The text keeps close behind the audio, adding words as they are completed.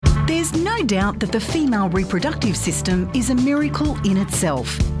There's no doubt that the female reproductive system is a miracle in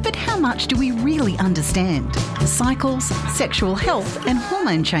itself. But how much do we really understand? Cycles, sexual health and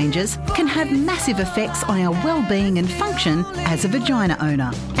hormone changes can have massive effects on our well-being and function as a vagina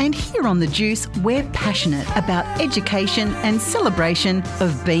owner. And here on The Juice, we're passionate about education and celebration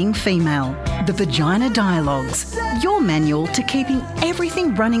of being female. The Vagina Dialogues, your manual to keeping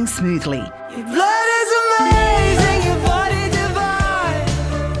everything running smoothly. Your blood is amazing, your body divine.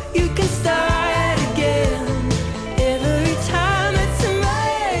 You can start again. Every time it's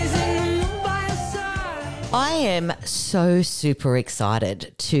amazing. I'm by your side. I am so super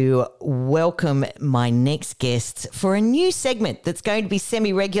excited to welcome my next guests for a new segment that's going to be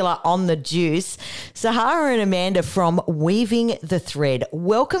semi-regular on The Juice. Sahara and Amanda from Weaving the Thread.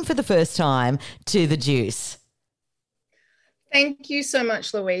 Welcome for the first time to The Juice. Thank you so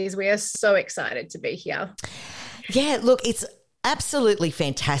much, Louise. We are so excited to be here. Yeah, look, it's absolutely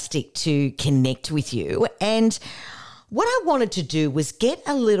fantastic to connect with you. And what I wanted to do was get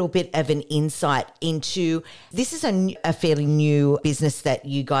a little bit of an insight into, this is a fairly new business that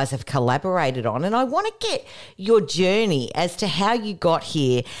you guys have collaborated on. And I want to get your journey as to how you got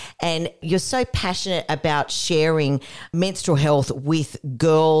here. And you're so passionate about sharing menstrual health with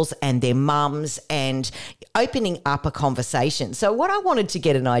girls and their mums and opening up a conversation. So what I wanted to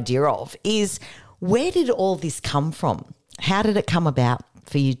get an idea of is, where did all this come from? How did it come about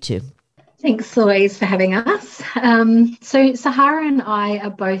for you two? Thanks, Louise, for having us. So Sahara and I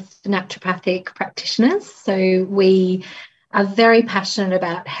are both naturopathic practitioners. So we are very passionate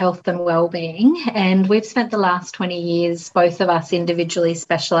about health and well-being, and we've spent the last 20 years, both of us individually,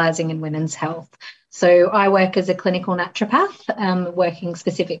 specialising in women's health. So I work as a clinical naturopath, working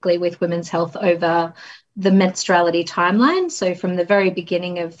specifically with women's health over the menstruality timeline. So from the very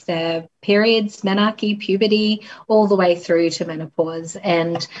beginning of their periods, menarche, puberty, all the way through to menopause.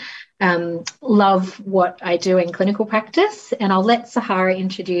 And love what I do in clinical practice, and I'll let Sahara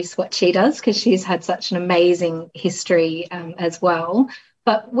introduce what she does because she's had such an amazing history as well.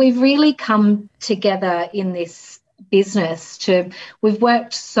 But we've really come together in this business we've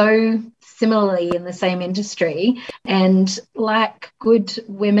worked so similarly in the same industry, and like good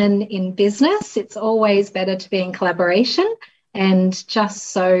women in business, it's always better to be in collaboration. And just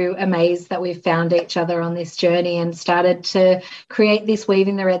so amazed that we've found each other on this journey and started to create this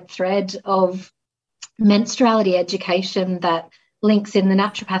Weaving the Red Thread of menstruality education that links in the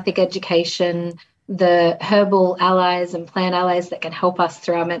naturopathic education, the herbal allies and plant allies that can help us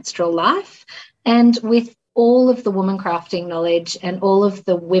through our menstrual life, and with all of the woman crafting knowledge and all of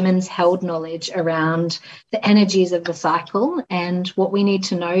the women's held knowledge around the energies of the cycle and what we need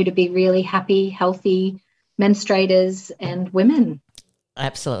to know to be really happy, healthy menstruators and women.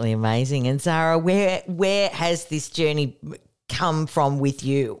 Absolutely amazing. And Zara, where has this journey come from with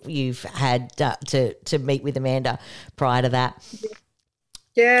you? You've had to meet with Amanda prior to that.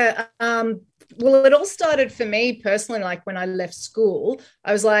 Yeah. Well, it all started for me personally, like when I left school,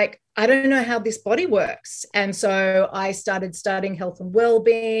 I was like, I don't know how this body works. And so I started studying health and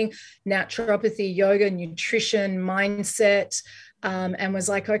well-being, naturopathy, yoga, nutrition, mindset, and was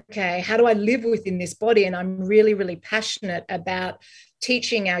like, okay, how do I live within this body? And I'm really, really passionate about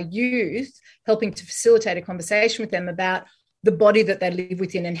teaching our youth, helping to facilitate a conversation with them about the body that they live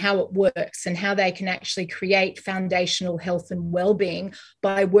within and how it works and how they can actually create foundational health and well-being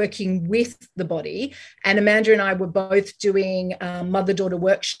by working with the body. And Amanda and I were both doing mother-daughter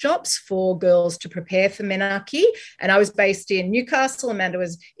workshops for girls to prepare for menarche. And I was based in Newcastle. Amanda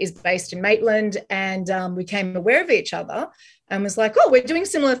is based in Maitland. And we became aware of each other and was like, oh, we're doing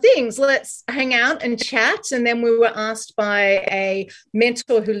similar things. Let's hang out and chat. And then we were asked by a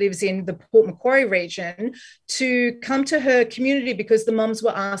mentor who lives in the Port Macquarie region to come to her community because the mums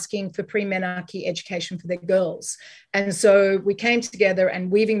were asking for pre-menarche education for their girls. And so we came together,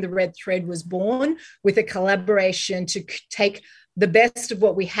 and Weaving the Red Thread was born with a collaboration to take the best of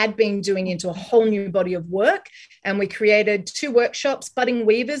what we had been doing into a whole new body of work. And we created 2 workshops, Budding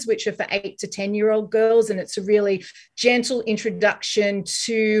Weavers, which are for 8 to 10-year-old girls. And it's a really gentle introduction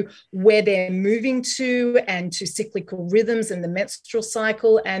to where they're moving to and to cyclical rhythms and the menstrual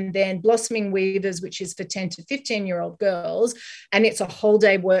cycle. And then Blossoming Weavers, which is for 10 to 15-year-old girls. And it's a whole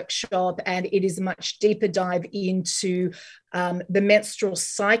day workshop, and it is a much deeper dive into the menstrual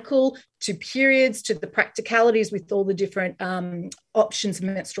cycle, to periods, to the practicalities with all the different options of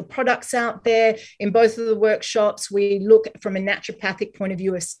menstrual products out there. In both of the workshops, we look from a naturopathic point of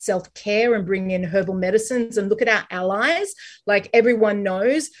view of self-care and bring in herbal medicines and look at our allies. Like everyone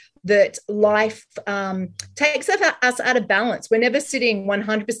knows, that life takes us out of balance. We're never sitting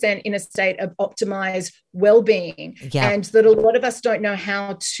 100% in a state of optimized well-being. Yeah. And that a lot of us don't know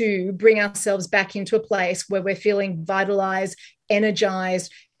how to bring ourselves back into a place where we're feeling vitalized,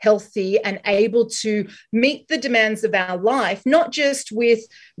 energized, healthy, and able to meet the demands of our life, not just with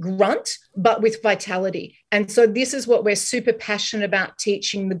grunt, but with vitality. And so this is what we're super passionate about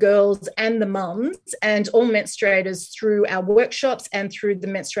teaching the girls and the mums and all menstruators through our workshops and through the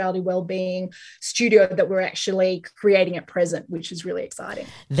menstruality wellbeing studio that we're actually creating at present, which is really exciting.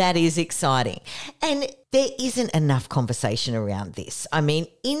 That is exciting. And there isn't enough conversation around this. I mean,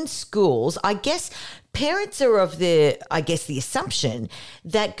 in schools, I guess parents are of the assumption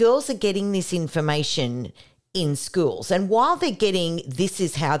that girls are getting this information in schools. And while they're getting, this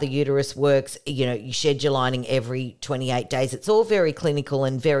is how the uterus works, you shed your lining every 28 days, it's all very clinical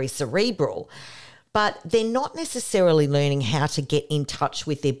and very cerebral. But they're not necessarily learning how to get in touch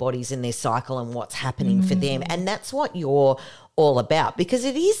with their bodies and their cycle and what's happening for them. And that's what you're all about, because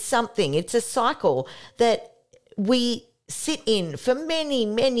it's a cycle that we sit in for many,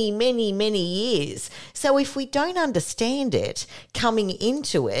 many, many, many years. So if we don't understand it coming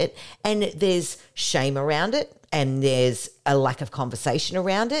into it, and there's shame around it, and there's a lack of conversation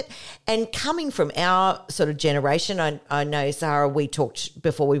around it, and coming from our sort of generation, I know, Sahara, we talked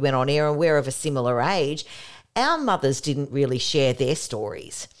before we went on air, and we're of a similar age, our mothers didn't really share their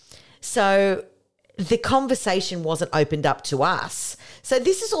stories. So the conversation wasn't opened up to us. So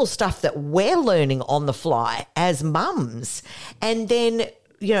this is all stuff that we're learning on the fly as mums. And then,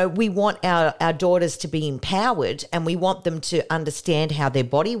 we want our daughters to be empowered, and we want them to understand how their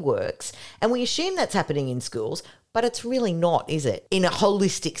body works. And we assume that's happening in schools, but it's really not, is it? In a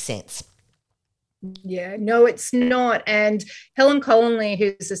holistic sense. Yeah, no, it's not. And Helen Collinley,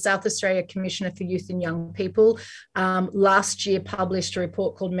 who's the South Australia Commissioner for Youth and Young People, last year published a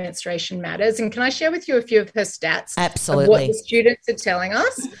report called Menstruation Matters. And can I share with you a few of her stats? Absolutely. Of what the students are telling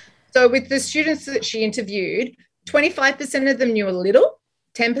us? So with the students that she interviewed, 25% of them knew a little,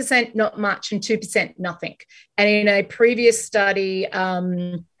 10% not much, and 2% nothing. And in a previous study,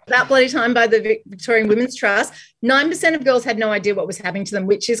 that bloody time by the Victorian Women's Trust, 9% of girls had no idea what was happening to them,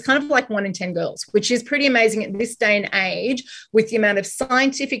 which is kind of like 1 in 10 girls, which is pretty amazing at this day and age with the amount of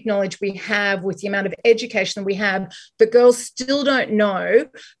scientific knowledge we have, with the amount of education that we have. The girls still don't know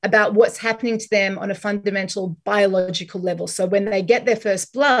about what's happening to them on a fundamental biological level. So when they get their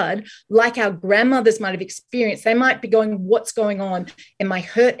first blood, like our grandmothers might have experienced, they might be going, what's going on? Am I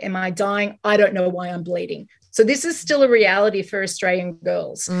hurt? Am I dying? I don't know why I'm bleeding. So this is still a reality for Australian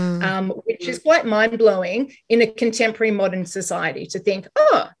girls, which is quite mind-blowing in a contemporary modern society to think,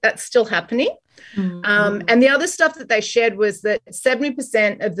 oh, that's still happening. And the other stuff that they shared was that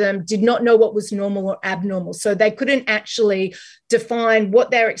 70% of them did not know what was normal or abnormal. So they couldn't actually define what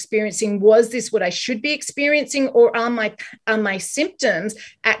they're experiencing. Was this what I should be experiencing, or are my symptoms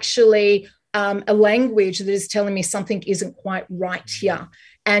actually a language that is telling me something isn't quite right here?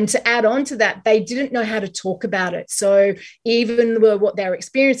 And to add on to that, they didn't know how to talk about it. So even what they're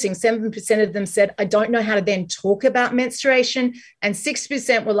experiencing, 7% of them said, I don't know how to then talk about menstruation. And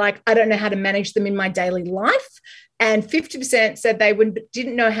 6% were like, I don't know how to manage them in my daily life. And 50% said they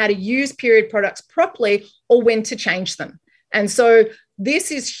didn't know how to use period products properly or when to change them. And so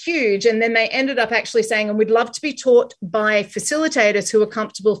this is huge. And then they ended up actually saying, and we'd love to be taught by facilitators who are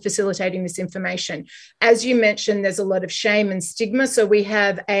comfortable facilitating this information. As you mentioned, there's a lot of shame and stigma. So we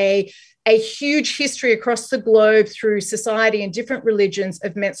have a huge history across the globe through society and different religions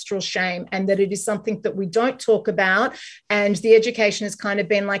of menstrual shame, and that it is something that we don't talk about. And the education has kind of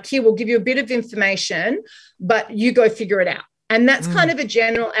been like, here, we'll give you a bit of information, but you go figure it out. And that's kind of a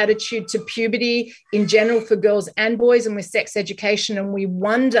general attitude to puberty in general for girls and boys, and with sex education. And we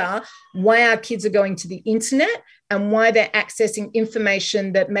wonder why our kids are going to the internet and why they're accessing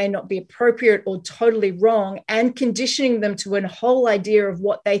information that may not be appropriate or totally wrong, and conditioning them to a whole idea of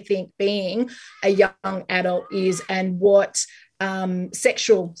what they think being a young adult is, and what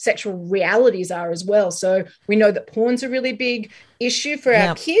sexual realities are as well. So we know that porn's a really big issue for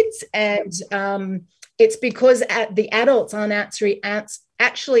our kids, and it's because the adults aren't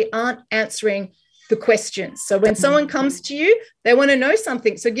answering the questions. So when someone comes to you, they want to know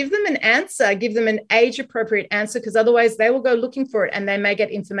something. So give them an answer, give them an age-appropriate answer, because otherwise they will go looking for it, and they may get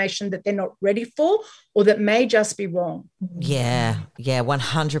information that they're not ready for, or that may just be wrong. Yeah,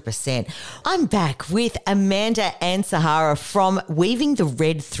 100%. I'm back with Amanda and Sahara from Weaving the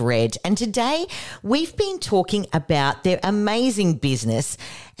Red Thread, and today we've been talking about their amazing business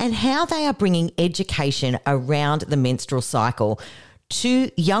and how they are bringing education around the menstrual cycle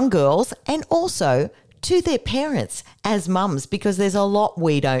to young girls and also to their parents as mums, because there's a lot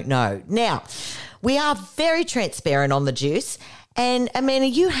we don't know. Now, we are very transparent on the juice. And Amanda,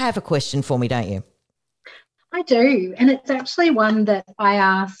 you have a question for me, don't you? I do. And it's actually one that I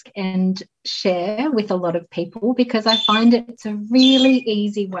ask and share with a lot of people, because I find it's a really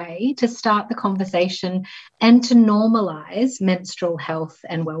easy way to start the conversation and to normalise menstrual health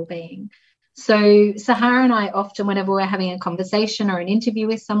and well-being. So Sahara and I often, whenever we're having a conversation or an interview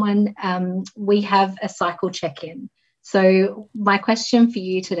with someone, we have a cycle check-in. So my question for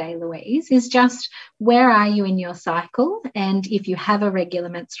you today, Louise, is just where are you in your cycle? And if you have a regular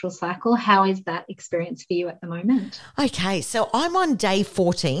menstrual cycle, how is that experience for you at the moment? Okay, so I'm on day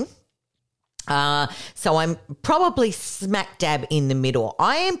 14. So I'm probably smack dab in the middle.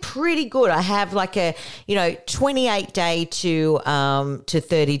 I am pretty good. I have like a 28 day to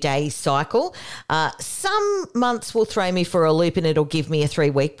 30 day cycle. Some months will throw me for a loop and it'll give me a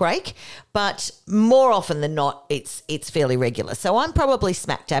 3-week break, but more often than not, it's fairly regular. So I'm probably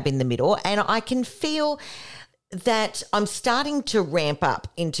smack dab in the middle, and I can feel that I'm starting to ramp up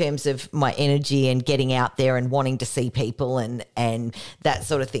in terms of my energy and getting out there and wanting to see people and that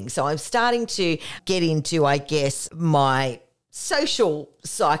sort of thing. So I'm starting to get into, I guess, my social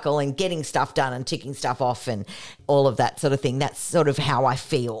cycle and getting stuff done and ticking stuff off and all of that sort of thing. That's sort of how I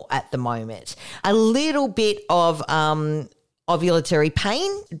feel at the moment. A little bit of ovulatory pain,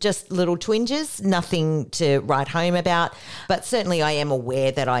 just little twinges, nothing to write home about, but certainly I am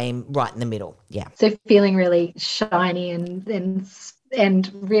aware that I am right in the middle. Yeah. So feeling really shiny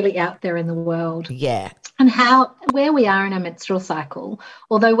and really out there in the world. Yeah. And where we are in our menstrual cycle,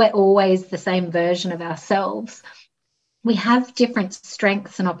 although we're always the same version of ourselves, we have different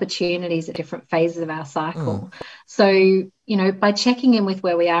strengths and opportunities at different phases of our cycle. So, by checking in with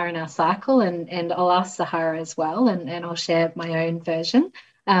where we are in our cycle, and I'll ask Sahara as well, and I'll share my own version.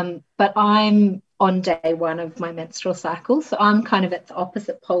 But I'm on day 1 of my menstrual cycle, so I'm kind of at the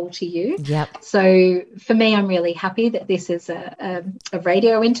opposite pole to you. Yep. So for me, I'm really happy that this is a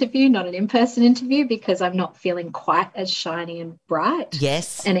radio interview, not an in-person interview, because I'm not feeling quite as shiny and bright.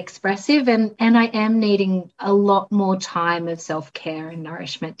 Yes. And expressive, and I am needing a lot more time of self-care and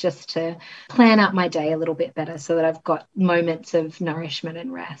nourishment just to plan out my day a little bit better, so that I've got moments of nourishment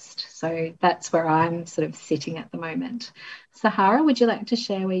and rest. So that's where I'm sort of sitting at the moment. Sahara, would you like to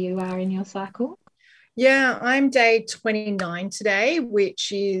share where you are in your cycle? Yeah, I'm day 29 today,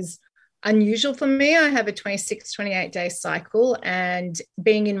 which is unusual for me. I have a 26, 28 day cycle, and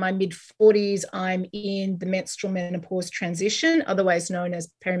being in my mid 40s, I'm in the menstrual menopause transition, otherwise known as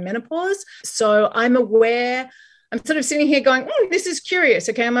perimenopause. So I'm aware. I'm sort of sitting here going, this is curious.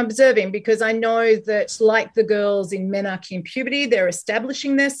 Okay, I'm observing, because I know that, like the girls in menarche and puberty, they're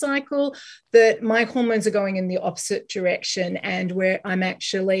establishing their cycle, that my hormones are going in the opposite direction, and where I'm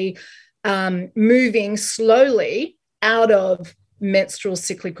actually moving slowly out of menstrual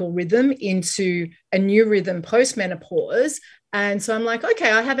cyclical rhythm into a new rhythm post-menopause. And so I'm like, okay,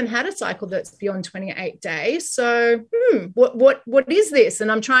 I haven't had a cycle that's beyond 28 days. So what is this?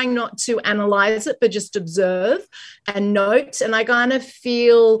 And I'm trying not to analyze it, but just observe and note. And I kind of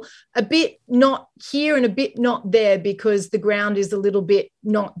feel a bit not here and a bit not there, because the ground is a little bit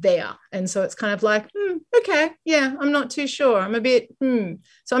not there. And so it's kind of like, okay, yeah, I'm not too sure. I'm a bit,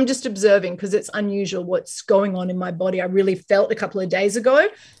 So I'm just observing, because it's unusual what's going on in my body. I really felt a couple of days ago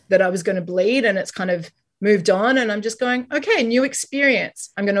that I was going to bleed, and it's kind of moved on, and I'm just going, okay, new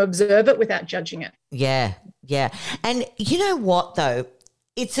experience. I'm going to observe it without judging it. Yeah, yeah. And you know what, though?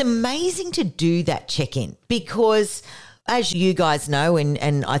 It's amazing to do that check-in, because as you guys know,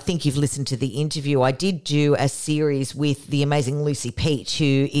 and I think you've listened to the interview, I did do a series with the amazing Lucy Peach,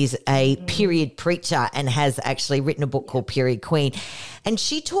 who is a period preacher and has actually written a book called Period Queen. And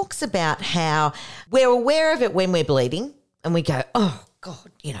she talks about how we're aware of it when we're bleeding, and we go, oh,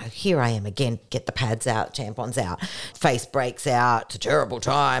 God, here I am again, get the pads out, tampons out, face breaks out, it's a terrible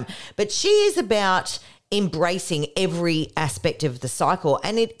time. But she is about embracing every aspect of the cycle,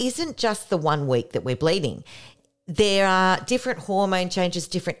 and it isn't just the 1 week that we're bleeding. There are different hormone changes,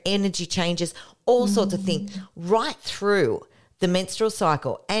 different energy changes, all sorts of things right through the menstrual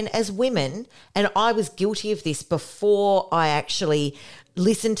cycle. And as women, and I was guilty of this before I actually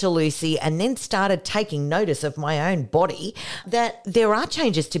listened to Lucy and then started taking notice of my own body, that there are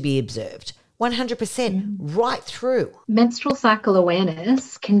changes to be observed 100% right through. Menstrual cycle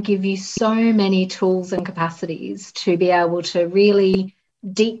awareness can give you so many tools and capacities to be able to really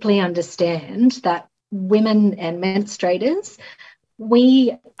deeply understand that women and menstruators,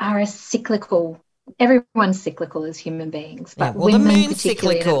 we are everyone's cyclical as human beings, but the moon's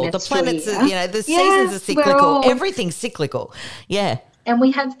cyclical, the planets, the seasons are cyclical, everything's cyclical. Yeah. And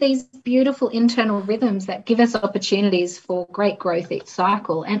we have these beautiful internal rhythms that give us opportunities for great growth each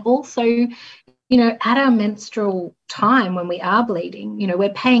cycle. And also, at our menstrual time when we are bleeding,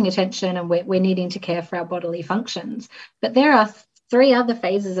 we're paying attention and we're needing to care for our bodily functions. But there are 3 other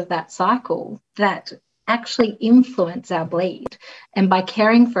phases of that cycle that actually influence our bleed. And by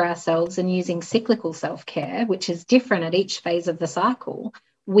caring for ourselves and using cyclical self-care, which is different at each phase of the cycle,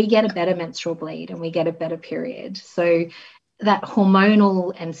 we get a better menstrual bleed and we get a better period. So that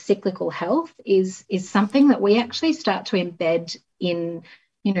hormonal and cyclical health is something that we actually start to embed in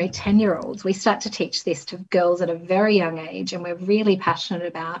 10-year-olds. We start to teach this to girls at a very young age, and we're really passionate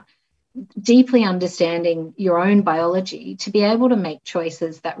about deeply understanding your own biology to be able to make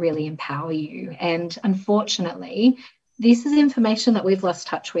choices that really empower you. And unfortunately, this is information that we've lost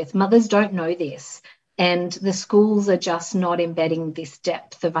touch with. Mothers don't know this, and the schools are just not embedding this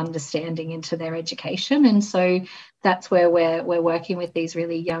depth of understanding into their education. And so that's where we're working with these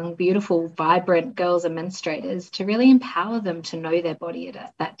really young, beautiful, vibrant girls and menstruators to really empower them to know their body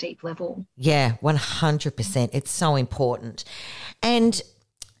at that deep level. Yeah, 100%. It's so important. And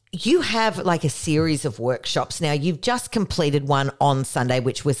you have like a series of workshops. Now, you've just completed one on Sunday,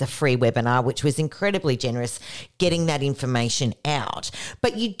 which was a free webinar, which was incredibly generous, getting that information out.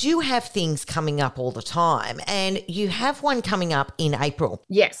 But you do have things coming up all the time, and you have one coming up in April.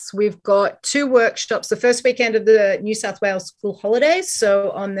 Yes, we've got 2 workshops, the first weekend of the New South Wales school holidays.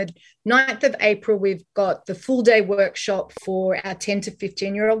 So on the 9th of April, we've got the full day workshop for our 10 to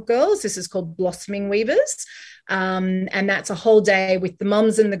 15-year-old girls. This is called Blossoming Weavers. And that's a whole day with the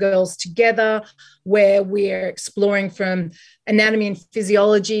mums and the girls together, where we're exploring from anatomy and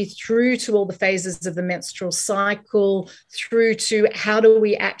physiology through to all the phases of the menstrual cycle, through to how do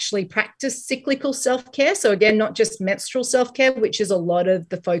we actually practice cyclical self-care. So again, not just menstrual self-care, which is a lot of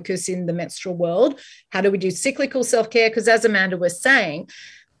the focus in the menstrual world. How do we do cyclical self-care? Because as Amanda was saying,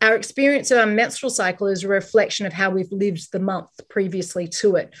 our experience of our menstrual cycle is a reflection of how we've lived the month previously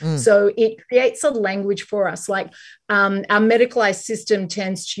to it. So it creates a language for us. Like our medicalized system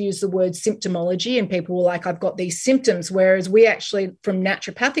tends to use the word symptomology, and people are like, I've got these symptoms. Whereas we actually, from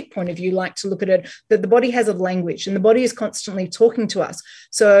naturopathic point of view, like to look at it that the body has a language and the body is constantly talking to us.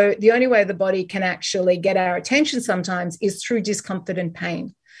 So the only way the body can actually get our attention sometimes is through discomfort and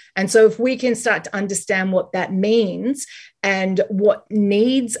pain. And so if we can start to understand what that means and what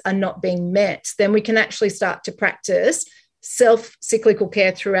needs are not being met, then we can actually start to practice self-cyclical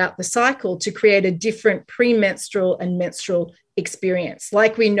care throughout the cycle to create a different premenstrual and menstrual experience.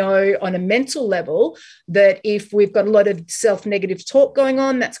 Like we know on a mental level that if we've got a lot of self-negative talk going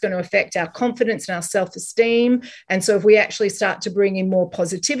on, that's going to affect our confidence and our self-esteem. And so if we actually start to bring in more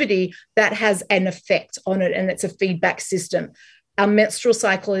positivity, that has an effect on it, and it's a feedback system. Our menstrual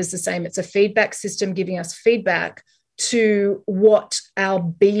cycle is the same. It's a feedback system giving us feedback to what our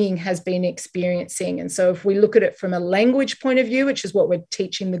being has been experiencing. And so if we look at it from a language point of view, which is what we're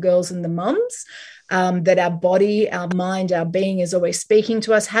teaching the girls and the mums, that our body, our mind, our being is always speaking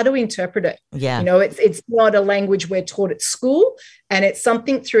to us, how do we interpret it? Yeah. It's not a language we're taught at school, and it's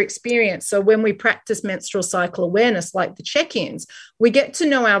something through experience. So when we practice menstrual cycle awareness, like the check-ins, we get to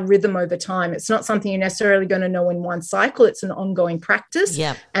know our rhythm over time. It's not something you're necessarily going to know in one cycle. It's an ongoing practice.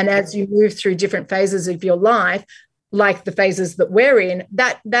 Yeah. And as you move through different phases of your life, like the phases that we're in,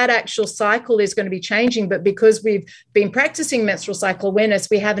 that actual cycle is going to be changing. But because we've been practicing menstrual cycle awareness,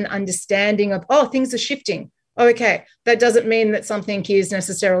 we have an understanding of, things are shifting. Okay, that doesn't mean that something is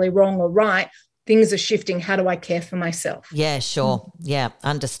necessarily wrong or right. Things are shifting. How do I care for myself? Yeah, sure. Yeah,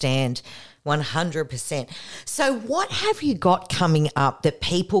 understand. 100%. So what have you got coming up that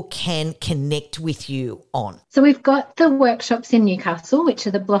people can connect with you on? So we've got the workshops in Newcastle, which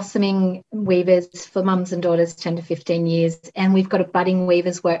are the Blossoming Weavers for mums and daughters 10 to 15 years. And we've got a Budding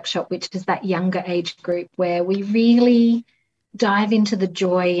Weavers workshop, which is that younger age group where we really dive into the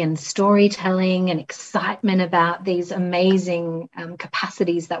joy and storytelling and excitement about these amazing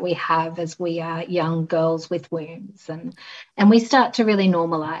capacities that we have as we are young girls with wombs. And we start to really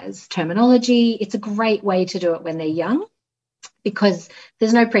normalise terminology. It's a great way to do it when they're young because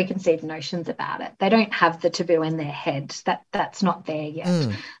there's no preconceived notions about it. They don't have the taboo in their head. That's not there yet.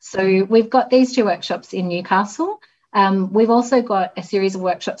 So we've got these 2 workshops in Newcastle. We've also got a series of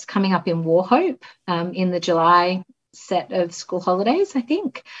workshops coming up in Wauchope in the July set of school holidays, I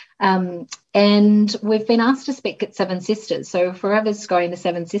think. And we've been asked to speak at Seven Sisters. So whoever's going to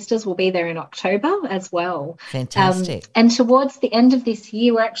Seven Sisters will be there in October as well. Fantastic. And towards the end of this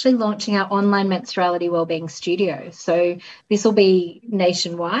year, we're actually launching our online menstruality wellbeing studio. So this will be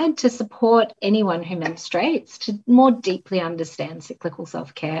nationwide to support anyone who menstruates to more deeply understand cyclical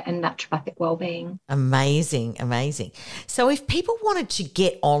self-care and naturopathic wellbeing. Amazing, amazing. So if people wanted to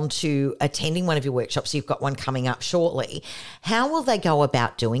get onto attending one of your workshops, you've got one coming up shortly, how will they go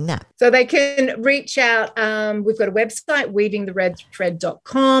about doing that? So they can reach out. We've got a website,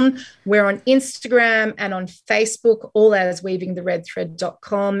 weavingtheredthread.com. We're on Instagram and on Facebook, all as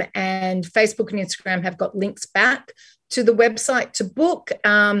weavingtheredthread.com. And Facebook and Instagram have got links back to the website to book.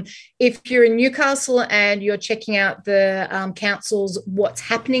 If you're in Newcastle and you're checking out the council's What's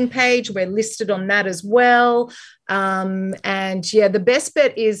Happening page, we're listed on that as well. And yeah, the best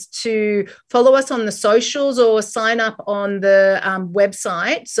bet is to follow us on the socials or sign up on the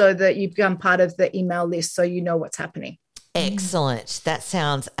website so that you become part of the email list so you know what's happening. Excellent. That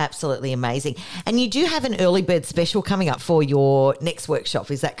sounds absolutely amazing. And you do have an early bird special coming up for your next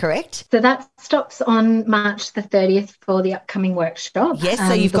workshop, is that correct? So that stops on March the 30th for the upcoming workshop. Yes,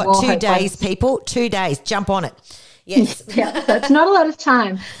 so you've got 2 days, people. 2 days. Jump on it. Yes. Yeah, so it's not a lot of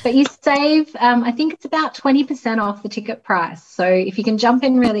time, but you save, I think it's about 20% off the ticket price. So if you can jump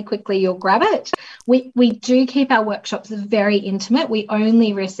in really quickly, you'll grab it. We do keep our workshops very intimate. We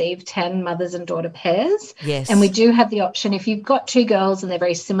only receive 10 mothers and daughter pairs. Yes. And we do have the option, if you've got 2 girls and they're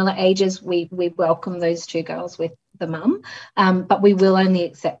very similar ages, we welcome those 2 girls with the mum, but we will only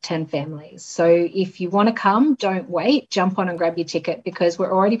accept 10 families. So if you want to come, don't wait, jump on and grab your ticket because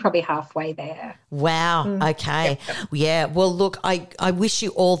we're already probably halfway there. Wow. Okay. Yeah. Well, look, I wish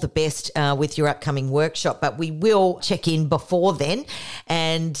you all the best with your upcoming workshop, but we will check in before then.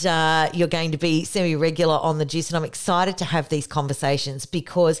 And you're going to be semi-regular on the Juice. And I'm excited to have these conversations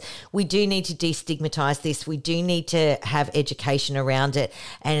because we do need to destigmatize this. We do need to have education around it.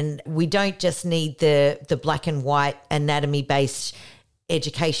 And we don't just need the black and white anatomy-based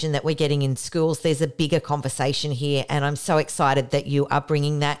education that we're getting in schools. There's a bigger conversation here, and I'm so excited that you are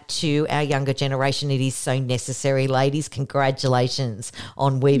bringing that to our younger generation. It is so necessary, ladies. Congratulations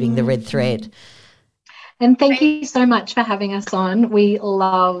on weaving the red thread. And thank you so much for having us on. We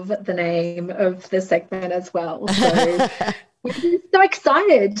love the name of the segment as well. So we're so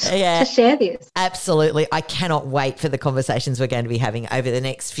excited to share this. Absolutely. I cannot wait for the conversations we're going to be having over the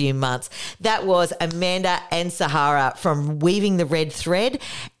next few months. That was Amanda and Sahara from Weaving the Red Thread,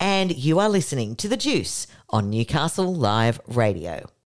 and you are listening to The Juice on Newcastle Live Radio.